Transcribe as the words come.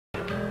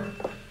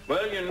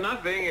Well, you're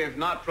nothing if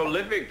not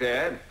prolific,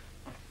 Dad.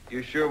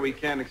 You sure we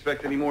can't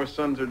expect any more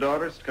sons or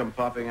daughters to come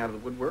popping out of the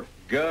woodwork?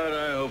 God,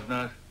 I hope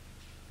not.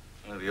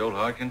 Well, the old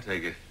heart can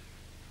take it.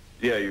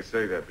 Yeah, you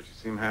say that, but you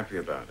seem happy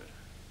about it.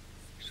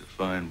 He's a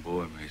fine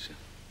boy, Mason.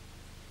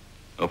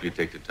 Hope you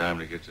take the time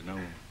to get to know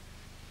him.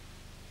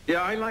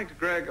 Yeah, I liked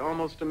Greg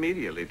almost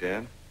immediately,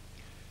 Dad.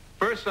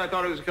 First, I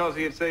thought it was because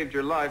he had saved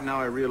your life.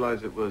 Now I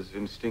realize it was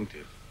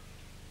instinctive.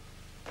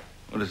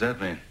 What does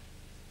that mean?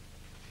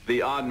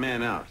 The odd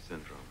man out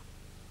syndrome.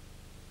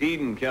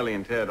 Eden, Kelly,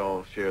 and Ted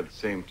all share the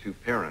same two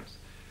parents.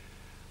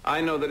 I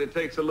know that it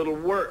takes a little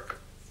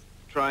work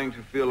trying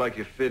to feel like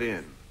you fit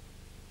in.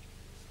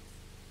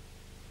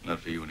 Not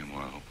for you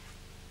anymore, I hope.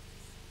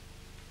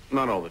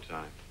 Not all the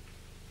time.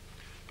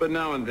 But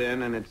now and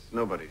then, and it's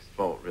nobody's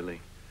fault, really.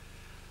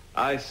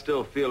 I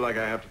still feel like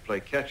I have to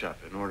play catch-up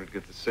in order to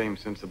get the same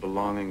sense of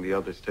belonging the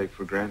others take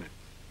for granted.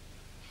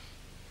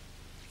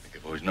 I think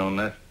I've always known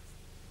that.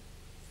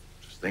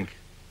 Just think.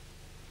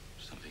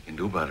 There's something you can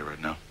do about it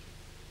right now.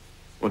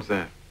 What's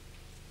that?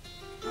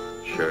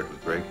 Share it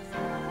with Greg.